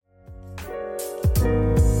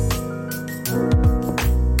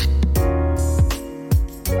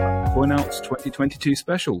CoinAlts 2022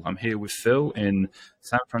 special. I'm here with Phil in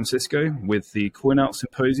San Francisco with the CoinAlts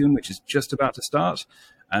Symposium, which is just about to start,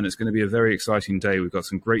 and it's going to be a very exciting day. We've got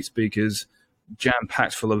some great speakers,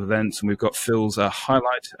 jam-packed full of events, and we've got Phil's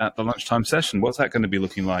highlight at the lunchtime session. What's that going to be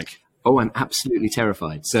looking like? Oh, I'm absolutely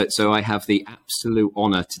terrified. So I have the absolute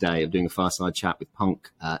honor today of doing a fireside chat with Punk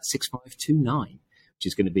 6529, which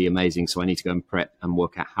is going to be amazing. So I need to go and prep and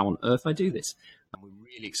work out how on earth I do this. And we're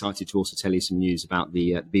really excited to also tell you some news about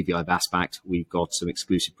the BVI VASP Act. We've got some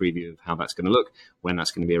exclusive preview of how that's going to look, when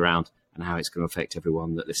that's going to be around, and how it's going to affect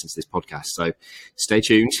everyone that listens to this podcast. So stay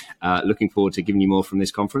tuned. Looking forward to giving you more from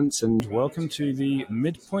this conference. And welcome to the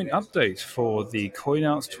midpoint update for the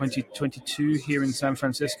CoinAlts 2022 here in San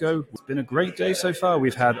Francisco. It's been a great day so far.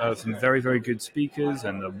 We've had some very, very good speakers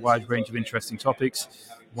and a wide range of interesting topics.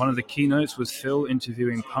 One of the keynotes was Phil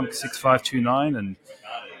interviewing Punk 6529 and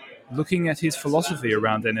looking at his philosophy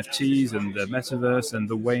around NFTs and the metaverse and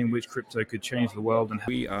the way in which crypto could change the world. And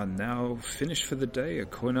we are now finished for the day at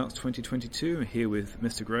CoinAlts 2022. I'm here with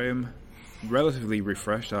Mr. Graham, relatively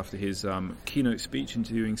refreshed after his keynote speech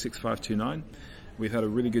interviewing 6529. We've had a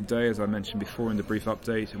really good day, as I mentioned before in the brief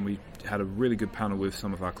update, and we had a really good panel with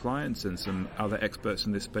some of our clients and some other experts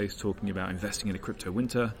in this space talking about investing in a crypto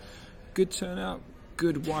winter. Good turnout.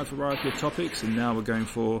 Good wide variety of topics, and now we're going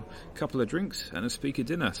for a couple of drinks and a speaker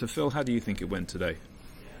dinner. So Phil, how do you think it went today?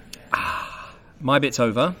 My bit's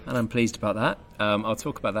over, and I'm pleased about that. I'll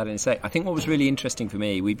talk about that in a sec. I think what was really interesting for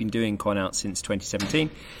me, we've been doing CoinAlts since 2017.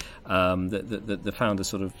 The founder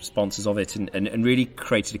sort of sponsors of it and really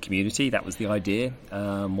created a community. That was the idea,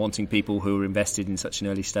 wanting people who were invested in such an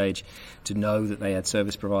early stage to know that they had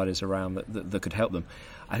service providers around that could help them.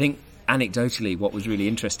 I think anecdotally, what was really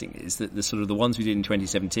interesting is that the ones we did in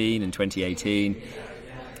 2017 and 2018,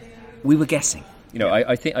 we were guessing. You know,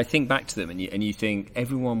 I think back to them, and you think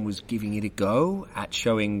everyone was giving it a go at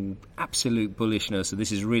showing absolute bullishness. So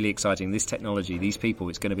this is really exciting. This technology, these people,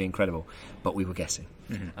 it's going to be incredible. But we were guessing.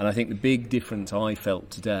 Mm-hmm. And I think the big difference I felt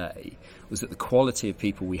today was that the quality of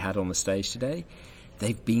people we had on the stage today,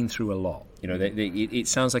 they've been through a lot. You know, it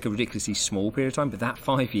sounds like a ridiculously small period of time, but that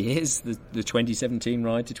 5 years, the 2017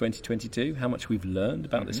 ride to 2022, how much we've learned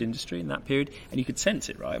about this industry in that period, and you could sense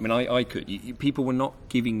it, right? I mean, I could. People were not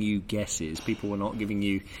giving you guesses. People were not giving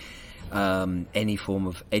you any form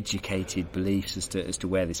of educated beliefs as to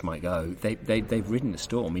where this might go. They've ridden the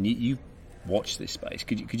storm. I mean, you watch this space.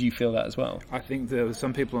 Could you feel that as well? I think there were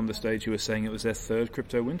some people on the stage who were saying it was their third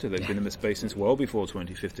crypto winter. They've been in the space since well before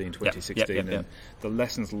 2015, 2016. And the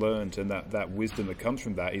lessons learned and that wisdom that comes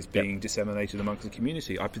from that is being disseminated amongst the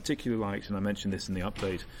community. I particularly liked, and I mentioned this in the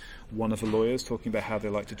update, one of the lawyers talking about how they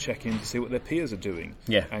like to check in to see what their peers are doing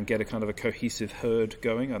and get a kind of a cohesive herd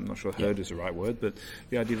going. I'm not sure herd is the right word, but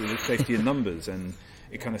the idea that there's safety in numbers and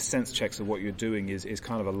it kind of sense checks of what you're doing is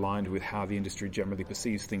kind of aligned with how the industry generally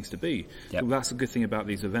perceives things to be. So that's the good thing about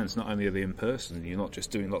these events. Not only are they in person, you're not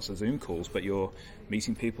just doing lots of Zoom calls, but you're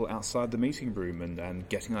meeting people outside the meeting room and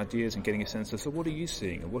getting ideas and getting a sense of, so what are you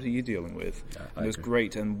seeing and what are you dealing with? And it was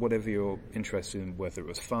great, and whatever you're interested in, whether it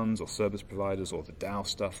was funds or service providers or the DAO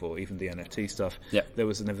stuff or even the NFT stuff, there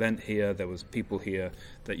was an event here, there was people here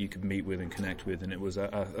that you could meet with and connect with, and it was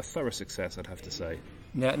a thorough success, I'd have to say.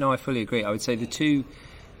 Yeah, no, I fully agree. I would say the two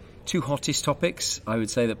hottest topics, I would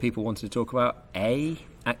say that people wanted to talk about,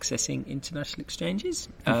 accessing international exchanges,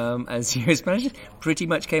 as US managers, pretty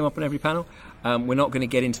much came up on every panel. We're not going to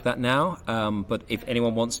get into that now, but if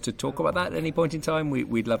anyone wants to talk about that at any point in time,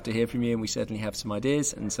 we'd love to hear from you, and we certainly have some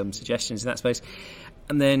ideas and some suggestions in that space.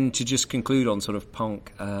 And then to just conclude on sort of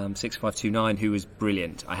Punk 6529, who was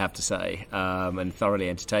brilliant, I have to say, and thoroughly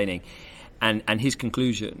entertaining. And his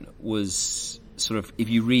conclusion was sort of, if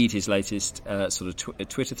you read his latest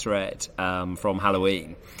Twitter thread from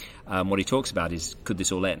Halloween, what he talks about is, could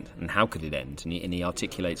this all end? And how could it end? And he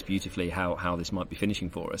articulates beautifully how this might be finishing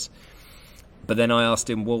for us. But then I asked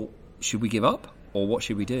him, well, should we give up? Or what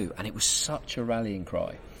should we do? And it was such a rallying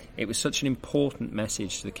cry. It was such an important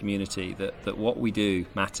message to the community that what we do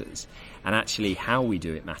matters, and actually how we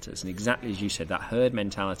do it matters. And exactly as you said, that herd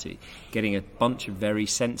mentality, getting a bunch of very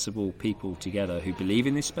sensible people together who believe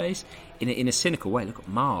in this space in a cynical way. Look at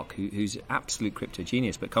Marc, who's an absolute crypto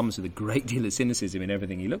genius, but comes with a great deal of cynicism in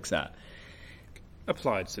everything he looks at.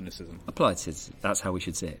 Applied cynicism. Applied cynicism. That's how we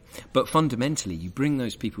should see it. But fundamentally, you bring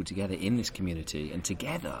those people together in this community, and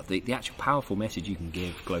together, the actual powerful message you can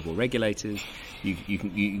give global regulators, you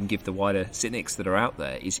can give the wider cynics that are out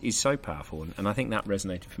there is so powerful. And I think that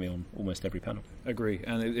resonated for me on almost every panel. Agree.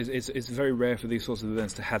 And it's very rare for these sorts of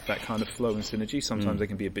events to have that kind of flow and synergy. Sometimes they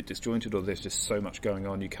can be a bit disjointed, or there's just so much going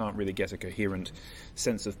on, you can't really get a coherent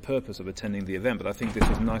sense of purpose of attending the event. But I think this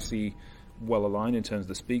was nicely well aligned in terms of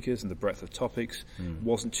the speakers and the breadth of topics.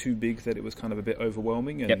 Wasn't too big that it was kind of a bit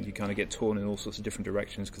overwhelming, and you kind of get torn in all sorts of different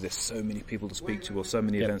directions because there's so many people to speak to or so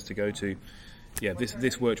many events to go to. Yeah,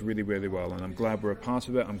 this worked really, really well, and I'm glad we're a part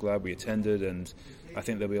of it. I'm glad we attended, and I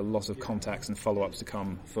think there'll be a lot of contacts and follow-ups to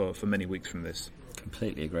come for many weeks from this.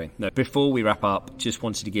 Completely agree. No, before we wrap up, just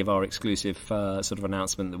wanted to give our exclusive sort of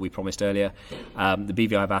announcement that we promised earlier. The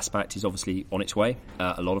BVI VAS Pact is obviously on its way.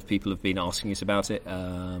 A lot of people have been asking us about it,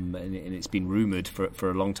 and it's been rumoured for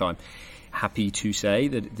a long time. Happy to say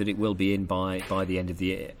that it will be in by the end of the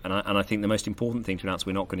year. And I think the most important thing to announce,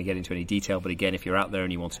 we're not going to get into any detail, but again, if you're out there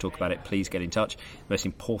and you want to talk about it, please get in touch. The most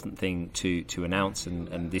important thing to announce,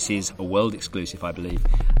 and this is a world exclusive, I believe,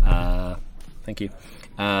 thank you,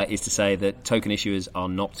 is to say that token issuers are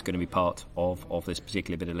not going to be part of this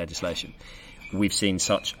particular bit of legislation. We've seen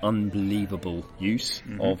such unbelievable use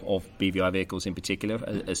of BVI vehicles in particular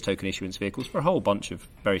as token issuance vehicles for a whole bunch of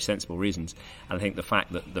very sensible reasons. And I think the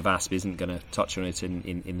fact that the VASP isn't going to touch on it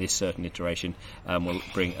in this certain iteration will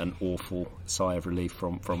bring an awful sigh of relief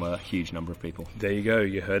from a huge number of people. There you go.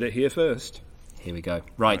 You heard it here first. Here we go.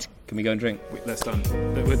 Right. Can we go and drink? We're done.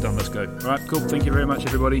 Let's go. All right, cool. Thank you very much,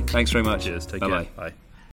 everybody. Thanks very much. Cheers. Take Bye-bye. care. Bye.